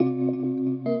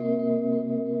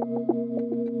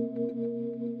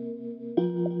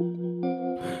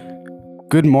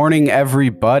Good morning,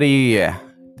 everybody.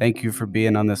 Thank you for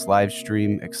being on this live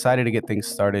stream. Excited to get things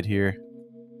started here.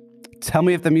 Tell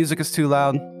me if the music is too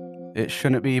loud. It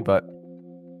shouldn't be, but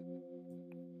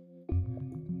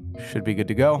should be good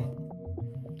to go.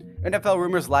 NFL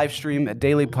Rumors live stream, a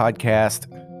daily podcast.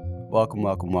 Welcome.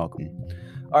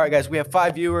 All right, guys, we have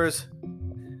 5 viewers.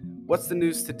 What's the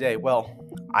news today? Well,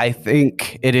 I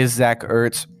think it is Zach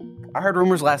Ertz. I heard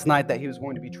rumors last night that he was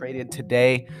going to be traded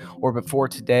today or before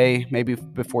today, maybe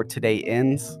before today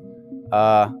ends.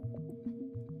 Now,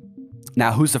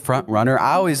 who's the front runner?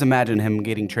 I always imagine him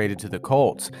getting traded to the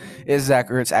Colts. Is Zach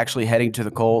Ertz actually heading to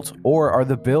the Colts, or are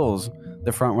the Bills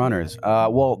the front runners?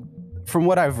 Well, from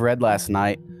what I've read last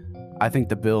night, I think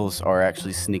the Bills are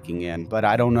actually sneaking in, but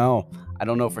I don't know. I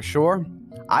don't know for sure.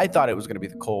 I thought it was going to be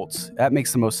the Colts. That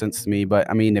makes the most sense to me, but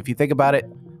I mean, if you think about it,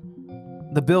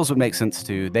 the Bills would make sense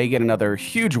too. They get another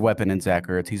huge weapon in Zach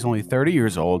Ertz. He's only 30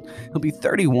 years old. He'll be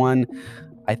 31,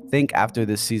 I think, after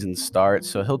this season starts.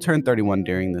 So he'll turn 31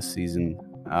 during this season.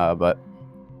 But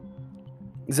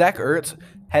Zach Ertz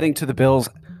heading to the Bills,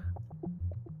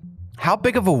 how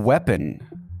big of a weapon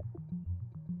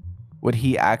would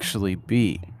he actually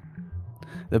be?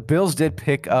 The Bills did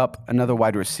pick up another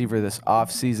wide receiver this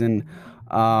offseason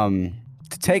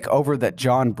to take over that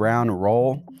John Brown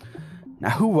role. Now,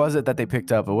 who was it that they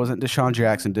picked up? It wasn't Deshaun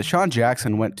Jackson. Deshaun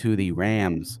Jackson went to the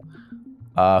Rams.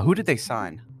 Who did they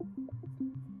sign?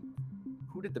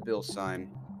 Who did the Bills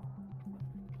sign?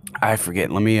 I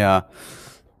forget. Let me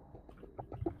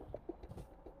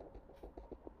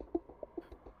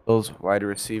Bills wide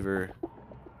receiver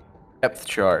depth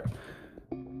chart.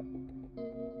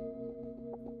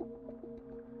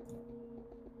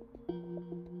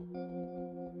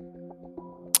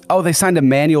 Oh, they signed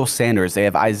Emmanuel Sanders. They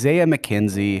have Isaiah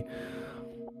McKenzie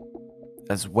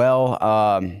as well.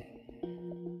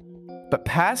 But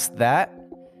past that,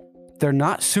 they're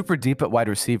not super deep at wide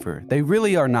receiver. They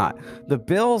really are not. The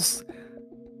Bills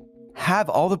have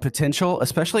all the potential,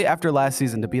 especially after last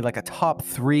season, to be like a top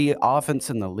 3 offense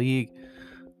in the league.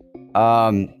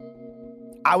 I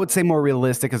would say more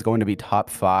realistic is going to be top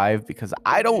 5 because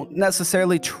I don't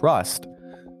necessarily trust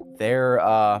their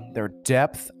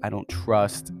depth. I don't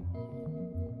trust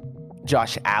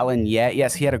Josh Allen yet.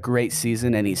 Yes, he had a great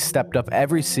season and he's stepped up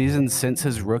every season since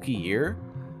his rookie year.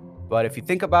 But if you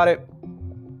think about it,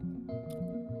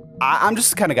 I'm just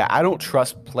the kind of guy, I don't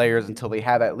trust players until they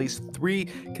have at least 3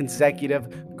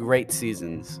 consecutive great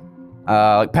seasons.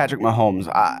 Like Patrick Mahomes.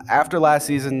 After last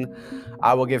season,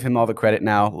 I will give him all the credit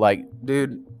now. Like,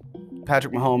 dude,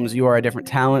 Patrick Mahomes, you are a different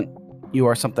talent. You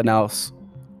are something else.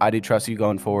 I do trust you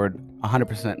going forward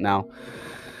 100% now.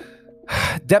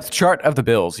 Depth chart of the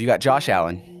Bills. You got Josh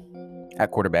Allen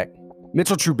at quarterback.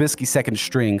 Mitchell Trubisky, second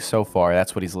string so far.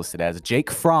 That's what he's listed as.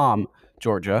 Jake Fromm,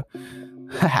 Georgia.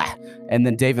 And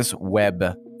then Davis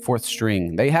Webb, fourth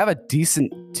string. They have a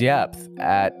decent depth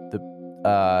at the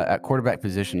at quarterback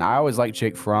position. I always like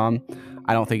Jake Fromm.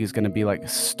 I don't think he's going to be like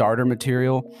starter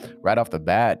material right off the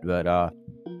bat. But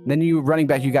then you running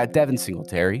back, you got Devin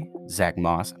Singletary, Zach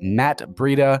Moss, Matt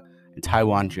Breida, and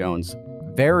Tywan Jones.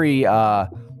 Very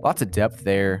lots of depth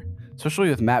there, especially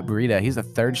with Matt Breida. He's the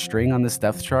third string on this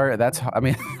depth chart.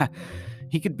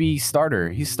 He could be starter.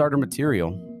 He's starter material.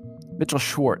 Mitchell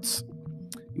Schwartz.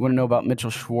 You want to know about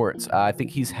Mitchell Schwartz? I think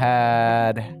he's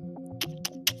had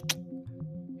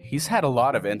a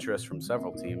lot of interest from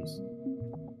several teams.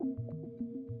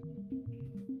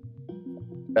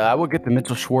 I will get to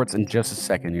Mitchell Schwartz in just a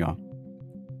second, y'all.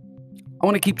 I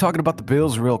want to keep talking about the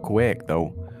Bills real quick,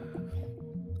 though.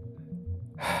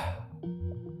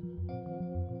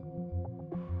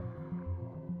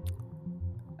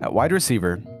 At wide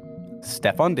receiver,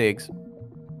 Stephon Diggs,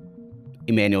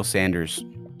 Emmanuel Sanders,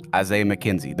 Isaiah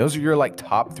McKenzie. Those are your like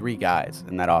top 3 guys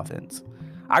in that offense.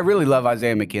 I really love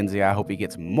Isaiah McKenzie. I hope he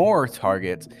gets more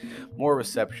targets, more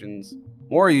receptions,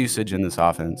 more usage in this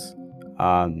offense.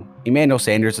 Emmanuel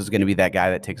Sanders is going to be that guy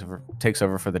that takes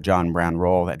over for the John Brown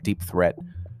role, that deep threat.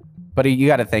 But you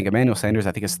got to think, Emmanuel Sanders,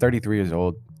 I think, is 33 years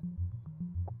old.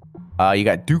 You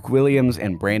got Duke Williams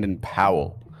and Brandon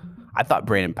Powell. I thought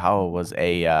Brandon Powell was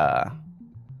a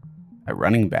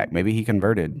running back. Maybe he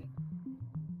converted.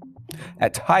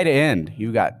 At tight end,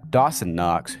 you got Dawson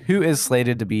Knox, who is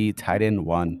slated to be tight end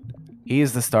 1. He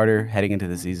is the starter heading into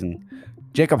the season.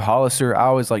 Jacob Hollister. I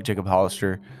always like Jacob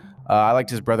Hollister. I liked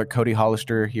his brother Cody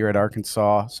Hollister here at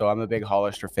Arkansas, so I'm a big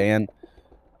Hollister fan.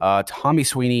 Tommy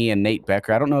Sweeney and Nate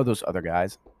Becker. I don't know those other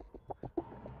guys.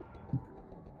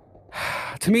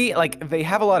 To me, like, they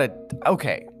have a lot of...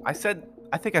 Okay, I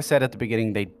think I said at the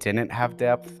beginning they didn't have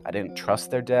depth. I didn't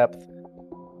trust their depth.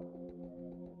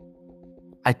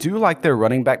 I do like their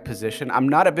running back position. I'm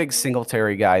not a big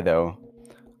Singletary guy, though.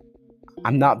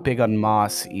 I'm not big on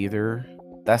Moss either.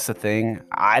 That's the thing.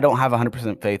 I don't have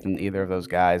 100% faith in either of those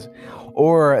guys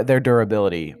or their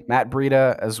durability. Matt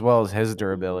Breida, as well as his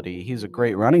durability. He's a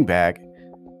great running back,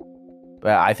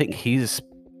 but I think he's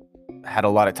had a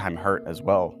lot of time hurt as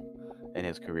well in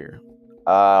his career.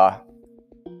 I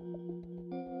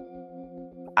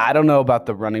don't know about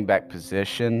the running back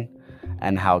position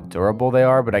and how durable they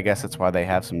are, but I guess that's why they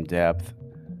have some depth.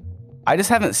 I just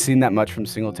haven't seen that much from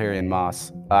Singletary and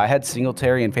Moss. I had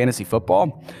Singletary in fantasy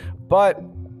football, but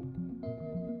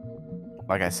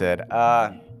like I said,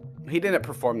 he didn't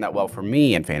perform that well for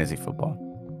me in fantasy football.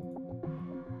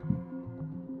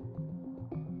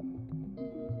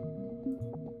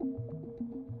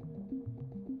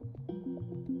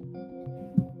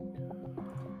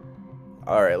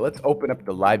 All right, let's open up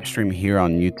the live stream here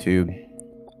on YouTube.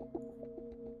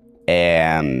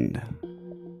 And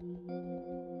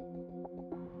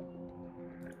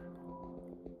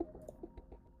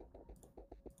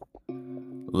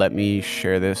let me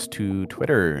share this to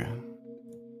Twitter.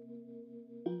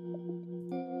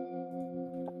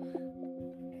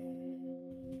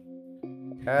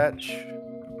 Catch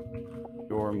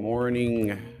your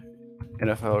morning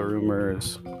NFL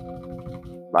rumors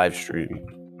live stream.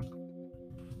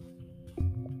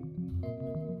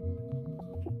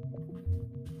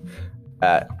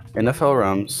 At NFL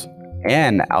Rums,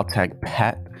 and I'll tag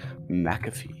Pat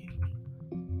McAfee.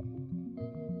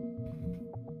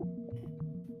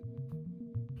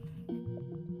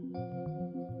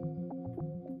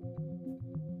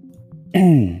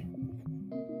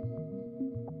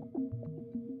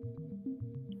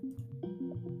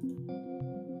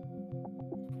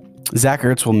 Zach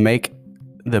Ertz will make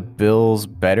the Bills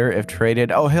better if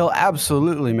traded. Oh, he'll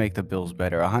absolutely make the Bills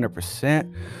better,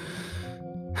 100%.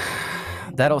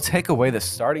 That'll take away the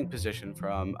starting position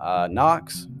from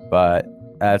Knox, but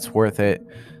that's worth it.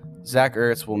 Zach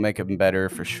Ertz will make him better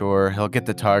for sure. He'll get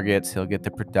the targets. He'll get the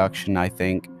production, I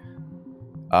think.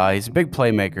 He's a big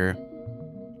playmaker.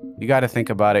 You got to think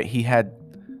about it. He had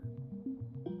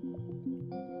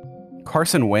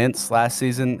Carson Wentz last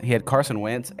season. He had Carson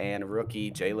Wentz and rookie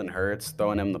Jalen Hurts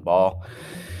throwing him the ball.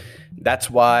 That's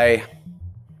why,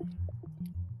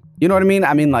 you know what I mean?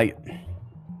 I mean, like,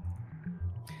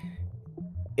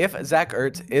 if Zach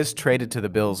Ertz is traded to the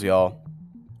Bills, y'all,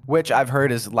 which I've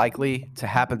heard is likely to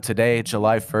happen today,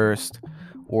 July 1st,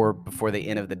 or before the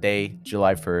end of the day,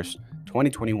 July 1st,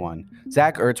 2021,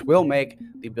 Zach Ertz will make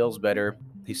the Bills better.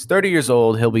 He's 30 years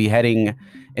old. He'll be heading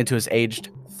into his aged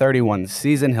 31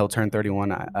 season. He'll turn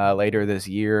 31 later this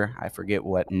year. I forget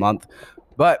what month,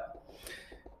 but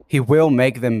he will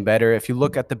make them better. If you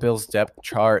look at the Bills depth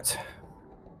chart,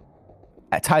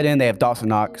 at tight end, they have Dawson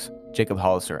Knox, Jacob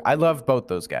Hollister. I love both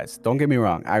those guys. Don't get me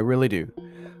wrong. I really do.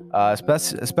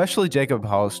 Especially Jacob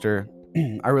Hollister.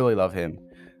 I really love him.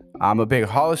 I'm a big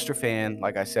Hollister fan.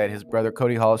 Like I said, his brother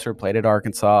Cody Hollister played at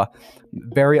Arkansas.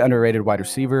 Very underrated wide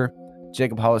receiver.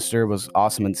 Jacob Hollister was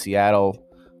awesome in Seattle.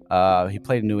 He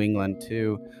played in New England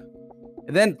too.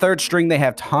 And then third string, they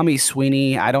have Tommy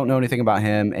Sweeney. I don't know anything about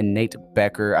him. And Nate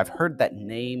Becker. I've heard that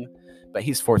name, but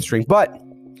he's fourth string. But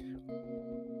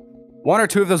one or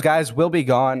two of those guys will be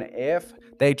gone if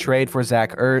they trade for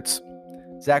Zach Ertz.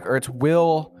 Zach Ertz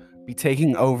will be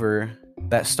taking over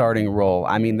that starting role.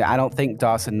 I mean, I don't think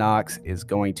Dawson Knox is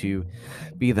going to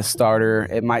be the starter.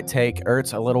 It might take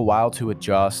Ertz a little while to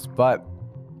adjust, but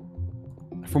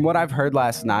from what I've heard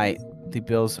last night, the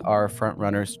Bills are front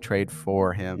runners to trade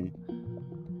for him.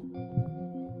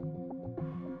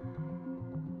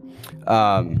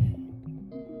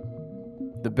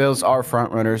 The Bills are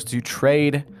front runners to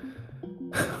trade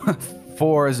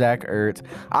for Zach Ertz.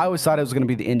 I always thought it was going to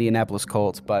be the Indianapolis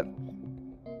Colts, but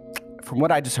from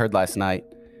what I just heard last night,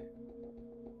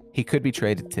 he could be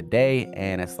traded today,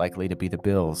 and it's likely to be the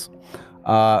Bills.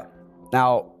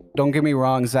 Now, don't get me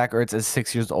wrong, Zach Ertz is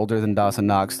 6 years older than Dawson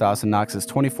Knox. Dawson Knox is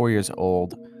 24 years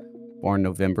old, born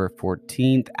November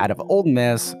 14th, out of Ole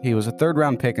Miss. He was a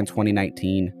third-round pick in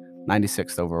 2019,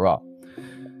 96th overall.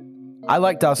 I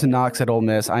like Dawson Knox at Ole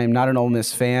Miss. I am not an Ole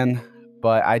Miss fan,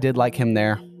 but I did like him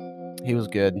there. He was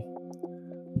good.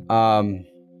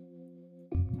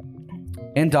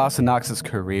 In Dawson Knox's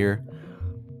career,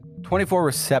 24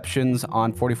 receptions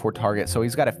on 44 targets. So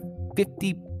he's got a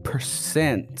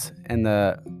 50% and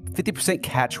the 50%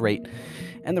 catch rate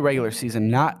in the regular season.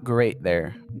 Not great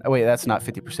there. Oh, wait, that's not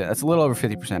 50%. That's a little over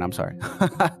 50%. I'm sorry.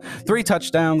 3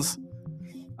 touchdowns.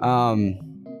 And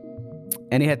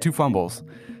he had 2 fumbles.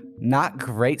 Not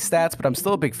great stats, but I'm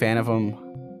still a big fan of him.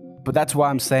 But that's why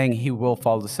I'm saying he will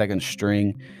fall to second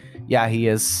string. Yeah, he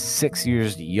is 6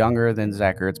 years younger than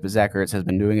Zach Ertz, but Zach Ertz has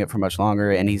been doing it for much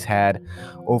longer, and he's had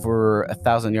over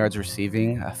 1,000 yards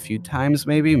receiving a few times,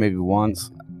 maybe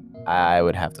once. I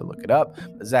would have to look it up.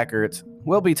 But Zach Ertz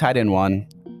will be tight end one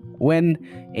when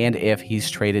and if he's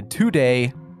traded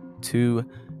today to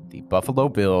the Buffalo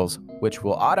Bills, which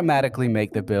will automatically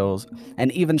make the Bills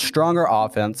an even stronger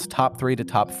offense, top 3 to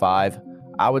top 5.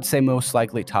 I would say most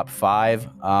likely top 5,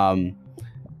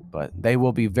 but they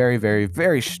will be very, very,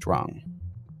 very strong.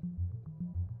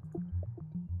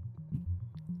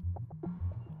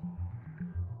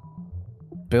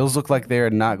 Bills look like they're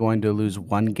not going to lose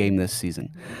one game this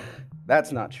season.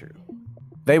 That's not true.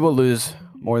 They will lose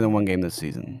more than one game this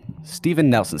season. Steven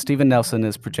Nelson. Steven Nelson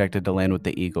is projected to land with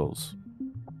the Eagles.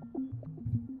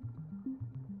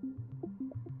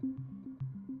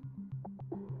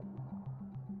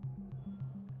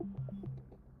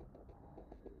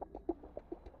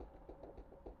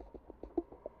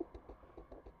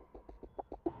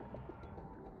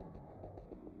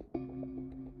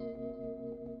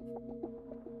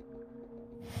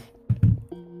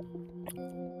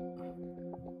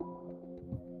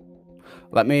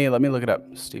 Let me look it up.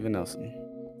 Steven Nelson.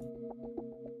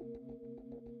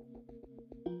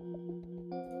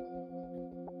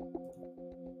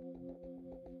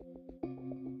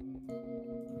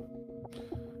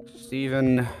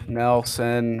 Steven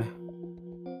Nelson,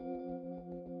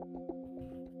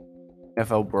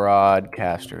 NFL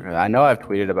broadcaster. I know I've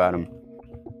tweeted about him.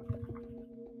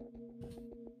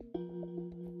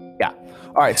 Yeah.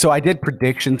 All right. So I did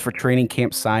predictions for training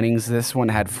camp signings. This one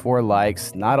had 4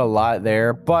 likes. Not a lot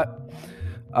there, but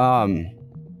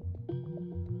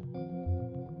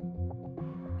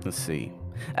let's see.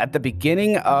 At the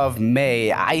beginning of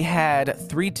May, I had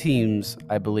 3 teams,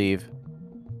 I believe.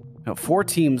 No, 4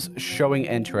 teams showing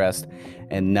interest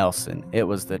in Nelson. It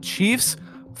was the Chiefs,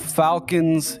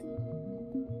 Falcons,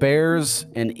 Bears,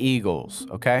 and Eagles.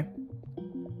 Okay.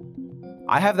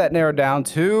 I have that narrowed down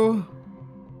to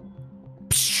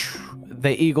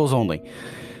the Eagles only.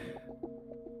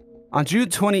 On June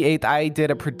 28th, I did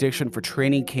a prediction for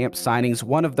training camp signings.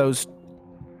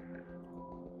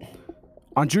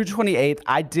 On June 28th,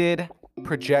 I did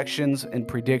projections and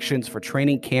predictions for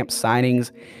training camp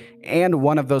signings, and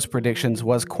one of those predictions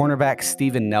was cornerback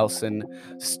Steven Nelson,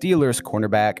 Steelers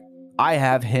cornerback. I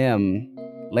have him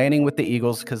landing with the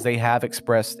Eagles because they have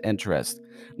expressed interest.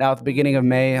 Now, at the beginning of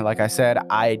May, like I said,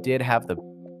 I did have the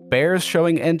Bears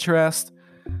showing interest,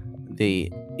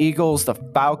 the Eagles, the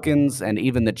Falcons, and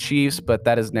even the Chiefs, but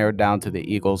that is narrowed down to the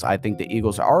Eagles. I think the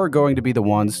Eagles are going to be the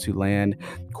ones to land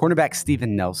cornerback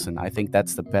Steven Nelson. I think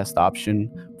that's the best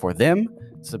option for them.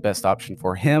 It's the best option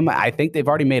for him. I think they've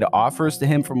already made offers to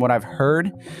him from what I've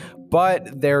heard,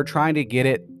 but they're trying to get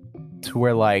it to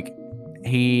where, like,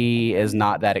 he is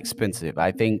not that expensive.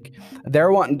 I think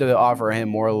they're wanting to offer him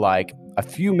more like a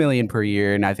few million per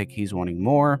year, and I think he's wanting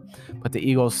more. But the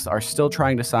Eagles are still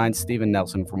trying to sign Steven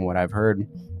Nelson from what I've heard.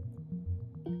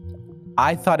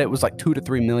 I thought it was like $2 to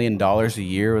 $3 million a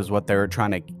year was what they were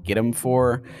trying to get him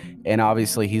for. And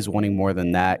obviously he's wanting more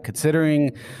than that,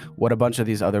 considering what a bunch of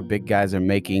these other big guys are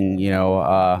making,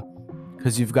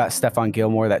 because you've got Stephon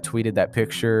Gilmore that tweeted that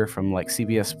picture from like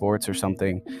CBS Sports or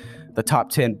something. The top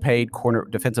 10 paid corner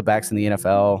defensive backs in the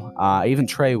NFL. Even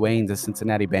Trey Waynes, the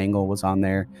Cincinnati Bengal, was on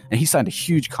there. And he signed a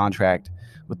huge contract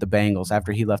with the Bengals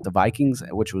after he left the Vikings,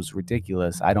 which was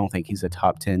ridiculous. I don't think he's a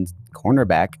top 10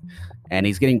 cornerback, and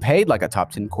he's getting paid like a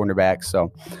top 10 cornerback.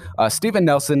 So Steven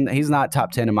Nelson, he's not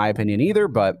top 10 in my opinion either,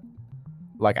 but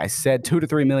like I said, $2 to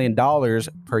 $3 million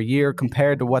per year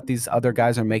compared to what these other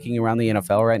guys are making around the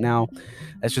NFL right now.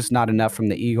 That's just not enough from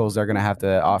the Eagles. They're going to have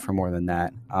to offer more than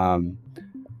that.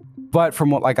 But from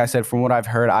what I've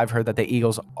heard that the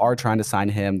Eagles are trying to sign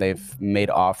him. They've made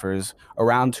offers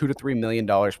around $2 to $3 million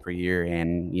per year,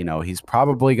 and he's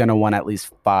probably going to want at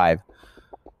least 5.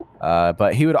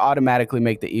 But he would automatically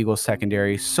make the Eagles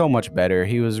secondary so much better.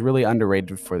 He was really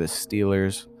underrated for the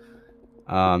Steelers.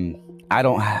 I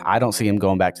don't see him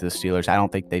going back to the Steelers. I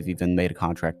don't think they've even made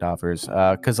contract offers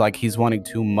because he's wanting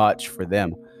too much for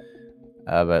them.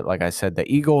 But like I said, the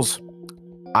Eagles,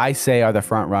 I say, are the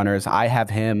front runners. I have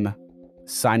him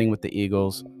signing with the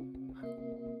Eagles.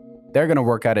 They're going to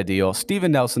work out a deal.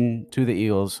 Steven Nelson to the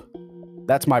Eagles.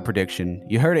 That's my prediction.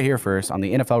 You heard it here first on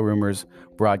the NFL Rumors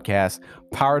broadcast,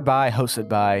 hosted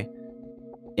by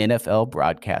NFL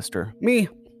broadcaster, me.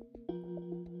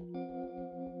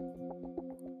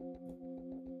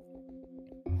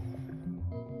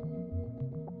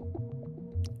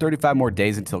 $35 more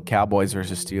days until Cowboys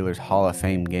versus Steelers Hall of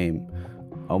Fame game.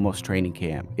 Almost training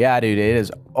camp. Yeah, dude, it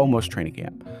is almost training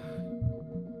camp.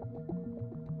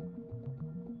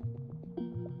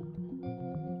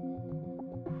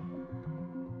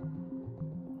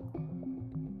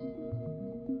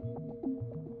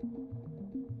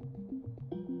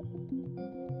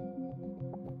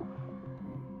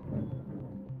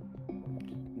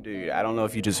 Dude, I don't know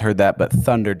if you just heard that, but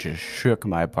thunder just shook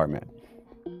my apartment.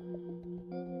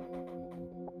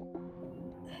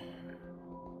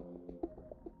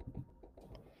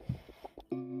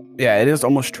 Yeah, it is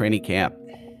almost training camp.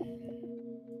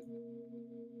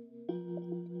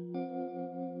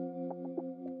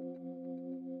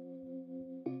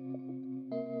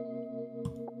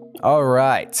 All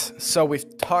right. So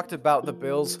we've talked about the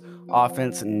Bills'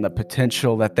 offense and the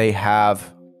potential that they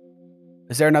have.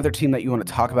 Is there another team that you want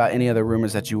to talk about? Any other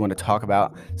rumors that you want to talk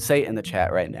about? Say it in the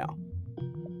chat right now.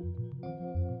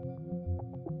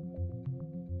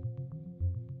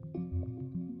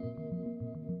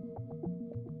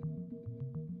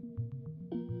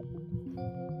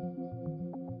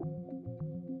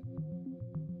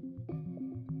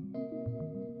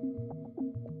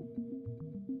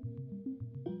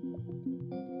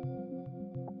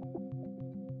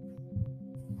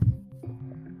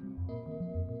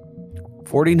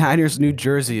 '49ers new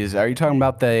jerseys. Are you talking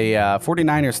about the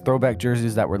 '49ers throwback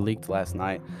jerseys that were leaked last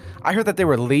night? I heard that they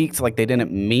were leaked, like they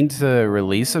didn't mean to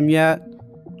release them yet.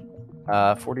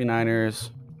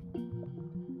 '49ers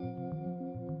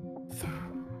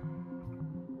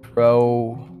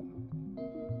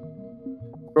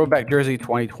throwback jersey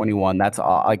 2021. That's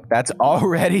all, like that's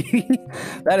already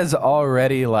that is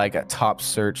already like a top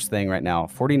search thing right now.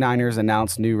 49ers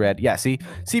announced new red. Yeah, see,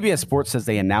 CBS Sports says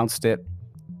they announced it.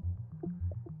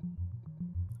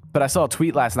 But I saw a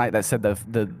tweet last night that said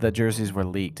the jerseys were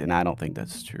leaked, and I don't think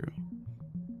that's true.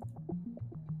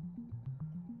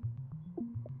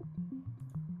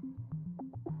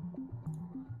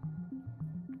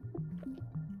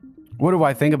 What do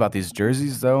I think about these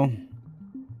jerseys, though?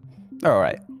 All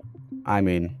right. I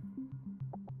mean,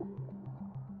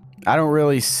 I don't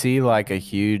really see like a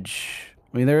huge.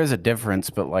 I mean, there is a difference,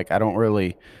 but like, I don't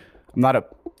really. I'm not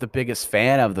the biggest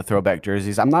fan of the throwback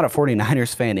jerseys. I'm not a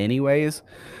 49ers fan, anyways.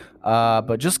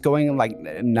 But just going like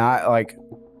not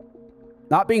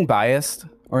being biased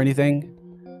or anything,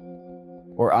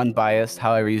 or unbiased,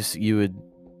 however you would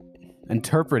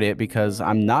interpret it, because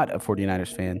I'm not a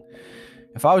 49ers fan.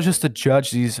 If I was just to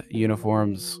judge these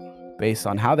uniforms based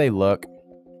on how they look,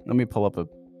 let me pull up a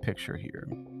picture here.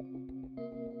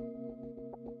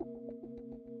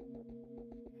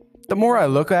 The more I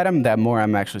look at them, that more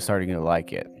I'm actually starting to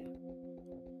like it.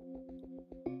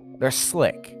 They're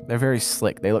slick. They're very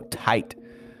slick. They look tight.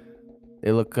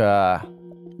 They look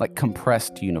like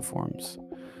compressed uniforms.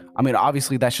 I mean,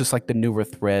 obviously, that's just like the newer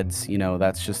threads. You know,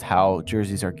 that's just how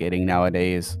jerseys are getting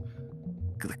nowadays.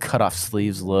 The cutoff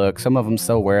sleeves look. Some of them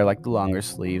still wear like the longer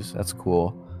sleeves. That's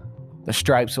cool. The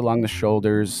stripes along the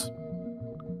shoulders.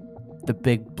 The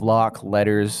big block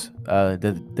letters.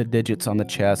 The digits on the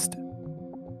chest.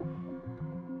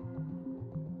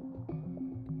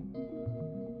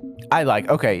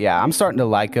 Okay, yeah, I'm starting to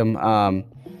like them.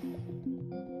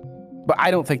 But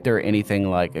I don't think they're anything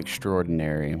like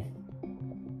extraordinary.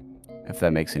 If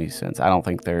that makes any sense. I don't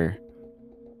think they're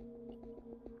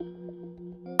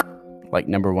like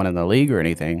number one in the league or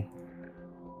anything.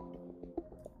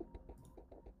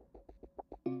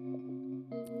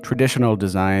 Traditional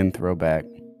design throwback.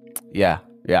 Yeah.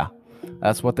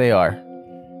 That's what they are.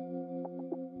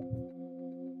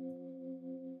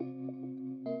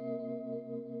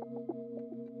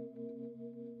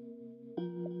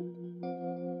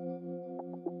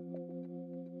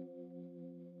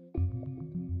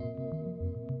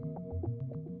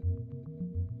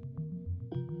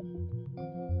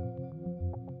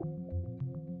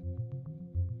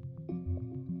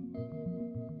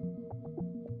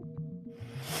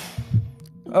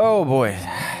 Oh boy.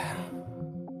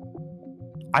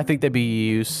 I think they'd be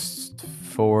used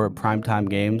for primetime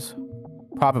games.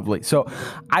 Probably. So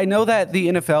I know that the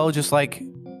NFL just like,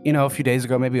 a few days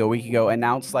ago, maybe a week ago,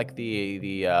 announced like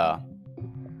the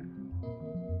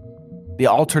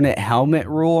alternate helmet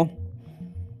rule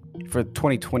for the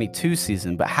 2022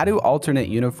 season. But how do alternate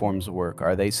uniforms work?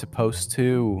 Are they supposed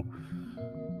to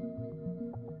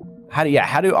how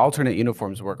do alternate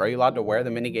uniforms work? Are you allowed to wear the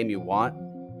minigame you want?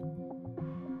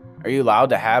 Are you allowed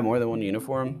to have more than one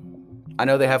uniform? I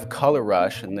know they have Color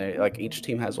Rush, and they like each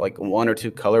team has like one or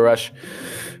two Color Rush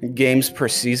games per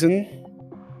season.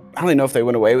 I don't even know if they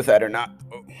went away with that or not.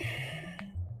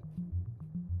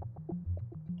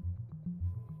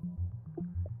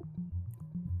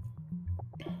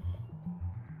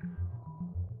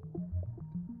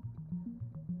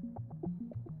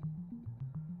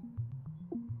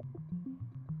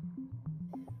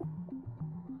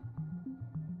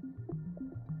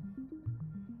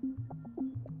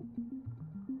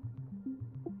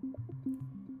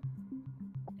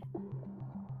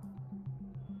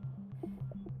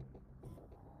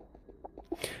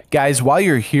 Guys, while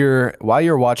you're here, while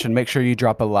you're watching, make sure you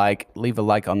drop a like, leave a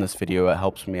like on this video. It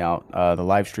helps me out. The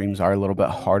live streams are a little bit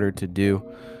harder to do.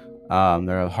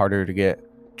 They're harder to get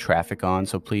traffic on,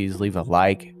 so please leave a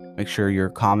like. Make sure you're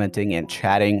commenting and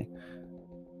chatting.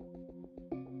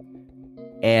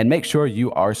 And make sure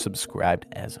you are subscribed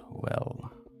as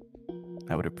well.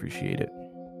 I would appreciate it.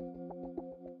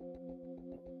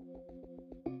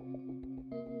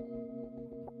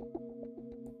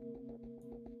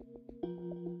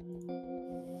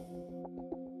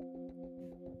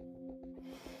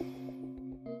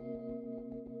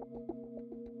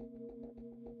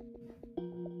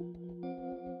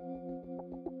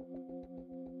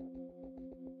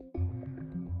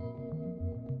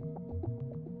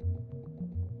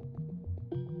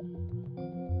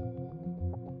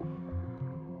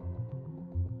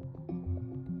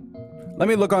 Let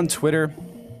me look on Twitter,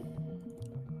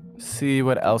 see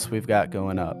what else we've got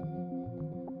going up.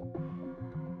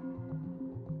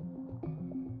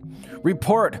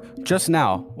 Report just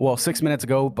now, well, 6 minutes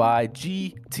ago, by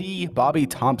GT Bobby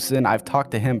Thompson. I've talked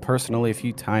to him personally a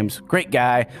few times. Great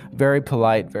guy, very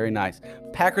polite, very nice.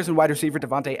 Packers and wide receiver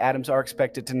Davante Adams are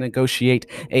expected to negotiate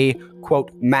a, quote,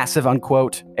 massive,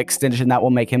 unquote, extension that will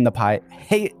make him the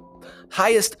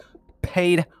highest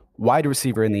paid wide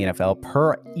receiver in the NFL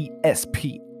per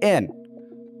ESPN.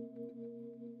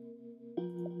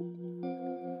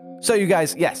 So you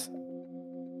guys, yes.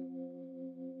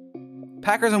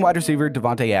 Packers and wide receiver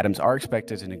Davante Adams are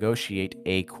expected to negotiate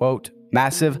a, quote,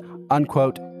 massive,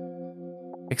 unquote,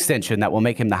 extension that will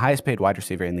make him the highest paid wide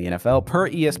receiver in the NFL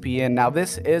per ESPN. Now,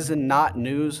 this is not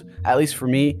news, at least for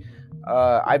me.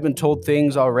 I've been told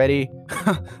things already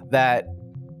that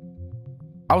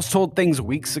I was told things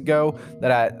weeks ago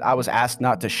that I was asked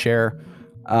not to share.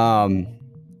 And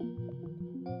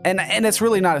it's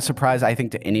really not a surprise, I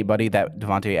think, to anybody that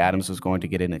Davante Adams was going to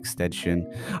get an extension.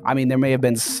 I mean, there may have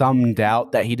been some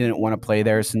doubt that he didn't want to play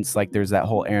there since, like, there's that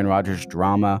whole Aaron Rodgers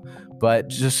drama. But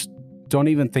just don't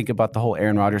even think about the whole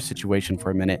Aaron Rodgers situation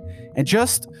for a minute. And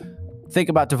just think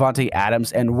about Davante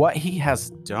Adams and what he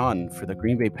has done for the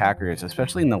Green Bay Packers,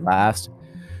 especially in the last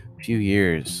few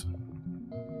years.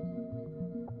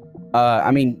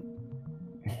 I mean,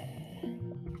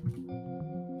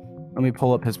 let me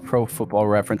pull up his Pro Football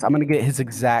Reference. I'm going to get his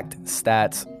exact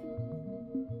stats.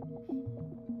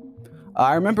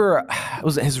 I remember,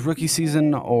 was it his rookie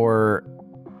season or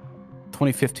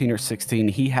 2015 or 16?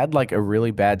 He had like a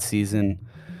really bad season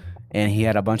and he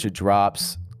had a bunch of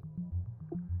drops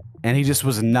and he just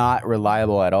was not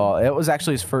reliable at all. It was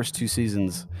actually his first 2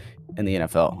 seasons in the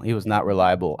NFL. He was not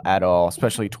reliable at all,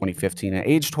 especially 2015. At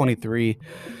age 23,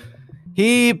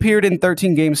 he appeared in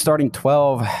 13 games, starting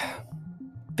 12,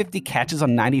 50 catches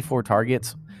on 94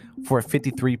 targets for a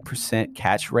 53%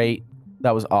 catch rate.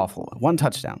 That was awful. 1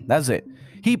 touchdown. That's it.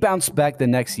 He bounced back the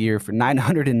next year for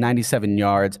 997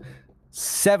 yards,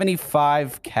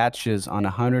 75 catches on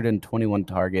 121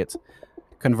 targets,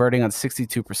 converting on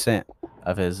 62%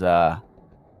 of his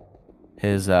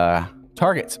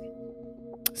targets.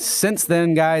 Since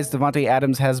then, guys, Davante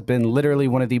Adams has been literally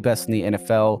one of the best in the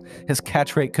NFL. His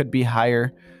catch rate could be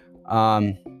higher,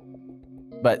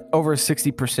 but over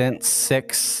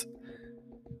 60%,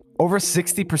 over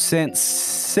 60%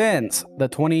 since the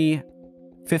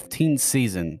 2015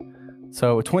 season.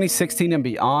 So 2016 and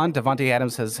beyond, Davante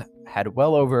Adams has had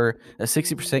well over a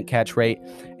 60% catch rate.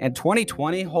 And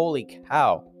 2020, holy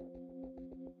cow,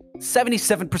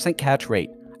 77% catch rate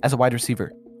as a wide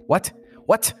receiver. What?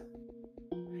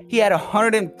 He had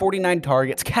 149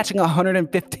 targets, catching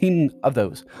 115 of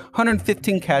those.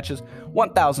 115 catches,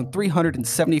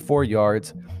 1,374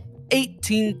 yards,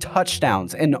 18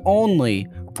 touchdowns in only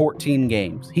 14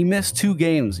 games. He missed 2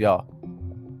 games, y'all.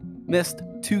 Missed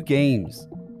 2 games.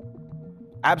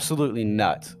 Absolutely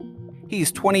nuts. He's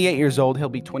 28 years old. He'll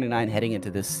be 29 heading into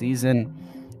this season.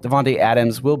 Davante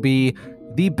Adams will be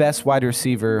the best wide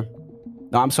receiver.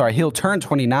 No, I'm sorry. He'll turn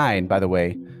 29, by the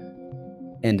way,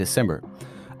 in December.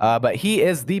 But he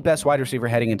is the best wide receiver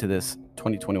heading into this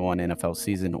 2021 NFL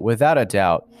season, without a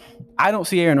doubt. I don't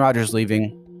see Aaron Rodgers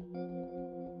leaving.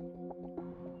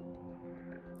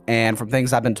 And from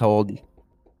things I've been told,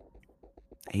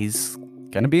 he's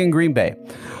going to be in Green Bay.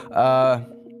 I'd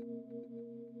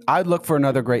look for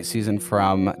another great season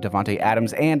from Davante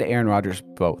Adams and Aaron Rodgers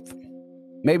both.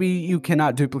 Maybe you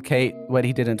cannot duplicate what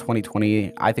he did in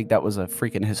 2020. I think that was a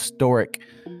freaking historic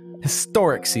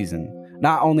season.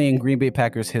 Not only in Green Bay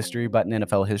Packers history, but in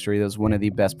NFL history. That was one of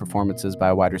the best performances by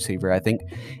a wide receiver I think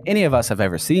any of us have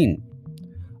ever seen.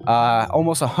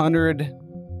 Almost 100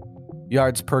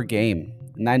 yards per game.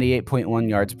 98.1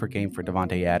 yards per game for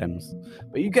Davante Adams.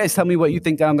 But you guys tell me what you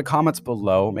think down in the comments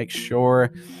below. Make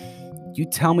sure you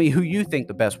tell me who you think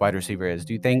the best wide receiver is.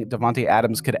 Do you think Davante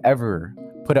Adams could ever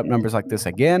put up numbers like this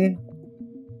again?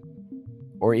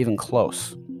 Or even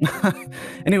close?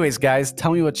 Anyways, guys,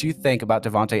 tell me what you think about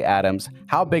Davante Adams.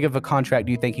 How big of a contract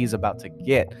do you think he's about to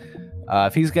get?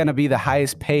 If he's going to be the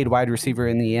highest paid wide receiver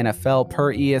in the NFL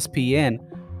per ESPN,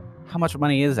 how much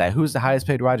money is that? Who's the highest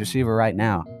paid wide receiver right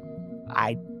now?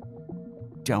 I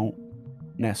don't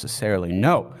necessarily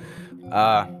know.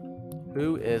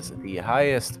 Who is the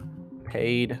highest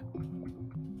paid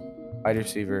wide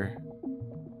receiver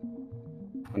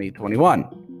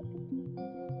 2021?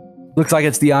 Looks like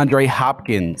it's DeAndre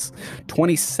Hopkins,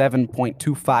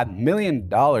 $27.25 million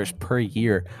per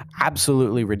year.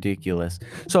 Absolutely ridiculous.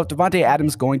 So if Davante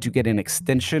Adams is going to get an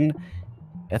extension,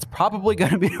 it's probably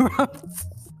going to be around,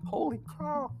 holy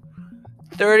cow,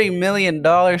 $30 million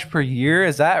per year.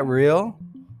 Is that real?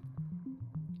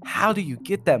 How do you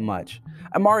get that much?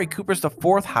 Amari Cooper's the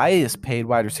fourth highest paid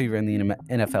wide receiver in the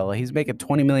NFL. He's making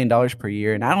 $20 million per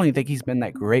year, and I don't even think he's been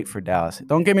that great for Dallas.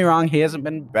 Don't get me wrong, he hasn't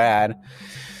been bad.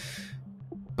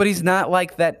 But he's not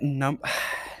like that.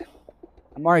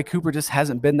 Amari Cooper just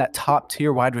hasn't been that top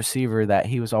tier wide receiver that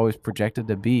he was always projected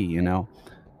to be, you know.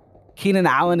 Keenan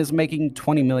Allen is making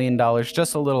 $20 million,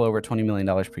 just a little over $20 million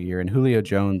per year. And Julio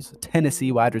Jones,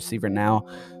 Tennessee wide receiver now,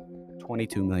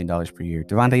 $22 million per year.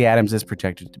 Davante Adams is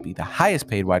projected to be the highest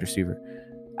paid wide receiver.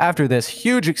 After this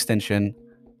huge extension,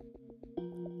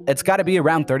 it's got to be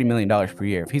around $30 million per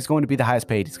year. If he's going to be the highest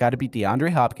paid, it's got to be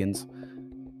DeAndre Hopkins,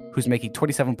 who's making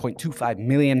 $27.25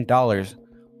 million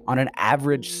on an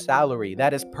average salary.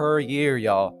 That is per year,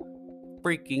 y'all.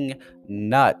 Freaking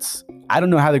nuts. I don't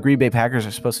know how the Green Bay Packers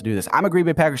are supposed to do this. I'm a Green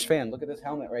Bay Packers fan. Look at this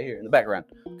helmet right here in the background.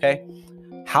 Okay?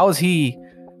 How do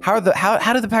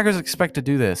the Packers expect to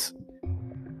do this?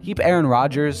 Keep Aaron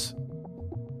Rodgers.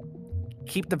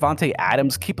 Keep Davante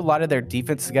Adams. Keep a lot of their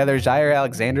defense together. Jair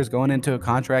Alexander's going into a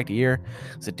contract year.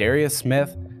 Zadarius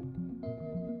Smith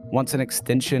wants an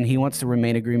extension. He wants to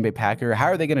remain a Green Bay Packer. How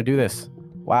are they going to do this?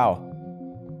 Wow.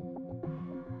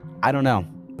 I don't know,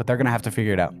 but they're going to have to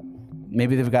figure it out.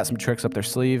 Maybe they've got some tricks up their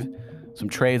sleeve, some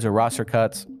trades or roster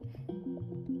cuts.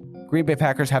 Green Bay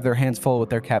Packers have their hands full with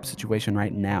their cap situation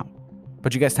right now.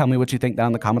 But you guys tell me what you think down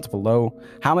in the comments below.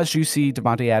 How much do you see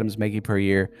Davante Adams making per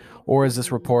year? Or is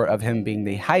this report of him being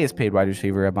the highest paid wide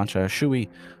receiver a bunch of hooey,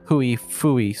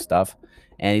 fooey stuff,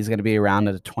 and he's going to be around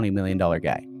at a $20 million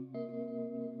guy?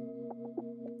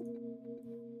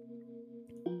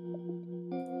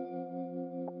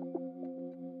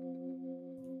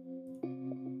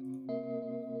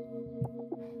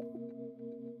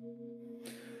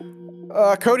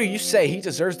 Cody, you say he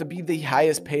deserves to be the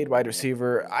highest paid wide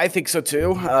receiver. I think so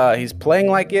too. He's playing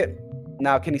like it.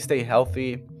 Now, can he stay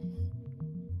healthy?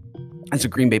 As a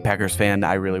Green Bay Packers fan,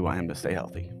 I really want him to stay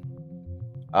healthy.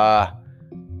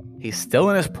 He's still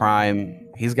in his prime.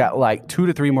 He's got like 2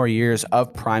 to 3 more years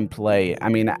of prime play. I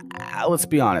mean, let's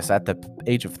be honest. At the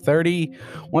age of 30,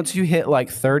 once you hit like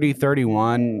 30,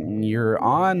 31, you're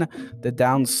on the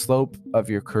down slope of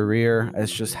your career.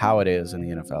 It's just how it is in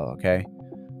the NFL, okay?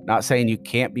 Not saying you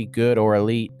can't be good or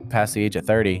elite past the age of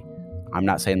 30. I'm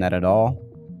not saying that at all.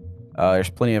 There's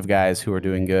plenty of guys who are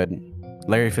doing good.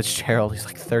 Larry Fitzgerald, he's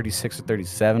like 36 or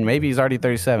 37. Maybe he's already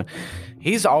 37.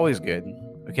 He's always good,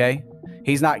 okay?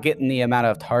 He's not getting the amount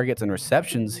of targets and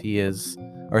receptions he is,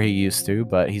 or he used to,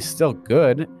 but he's still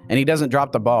good, and he doesn't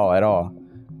drop the ball at all.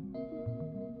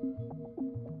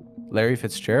 Larry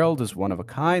Fitzgerald is one of a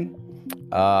kind.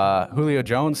 Julio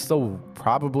Jones still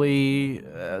probably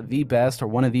the best or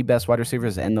one of the best wide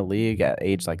receivers in the league at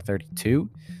age like 32.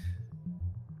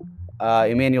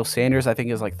 Emmanuel Sanders, I think,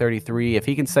 is like 33. If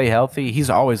he can stay healthy, he's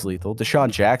always lethal.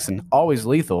 Deshaun Jackson, always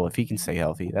lethal if he can stay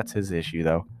healthy. That's his issue,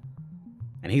 though.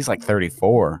 And he's like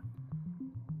 34.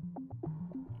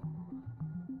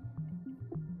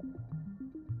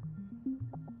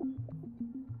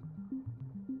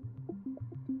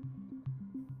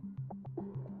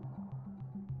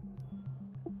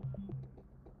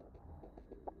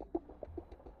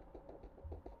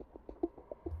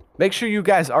 Make sure you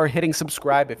guys are hitting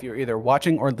subscribe if you're either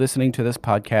watching or listening to this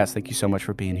podcast. Thank you so much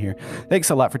for being here.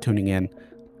 Thanks a lot for tuning in.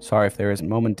 Sorry if there is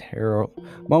momentary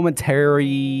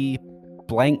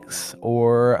blanks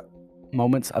or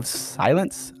moments of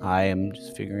silence. I am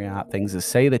just figuring out things to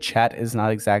say. The chat is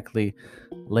not exactly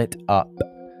lit up,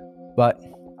 but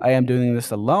I am doing this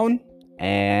alone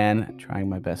and trying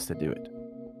my best to do it.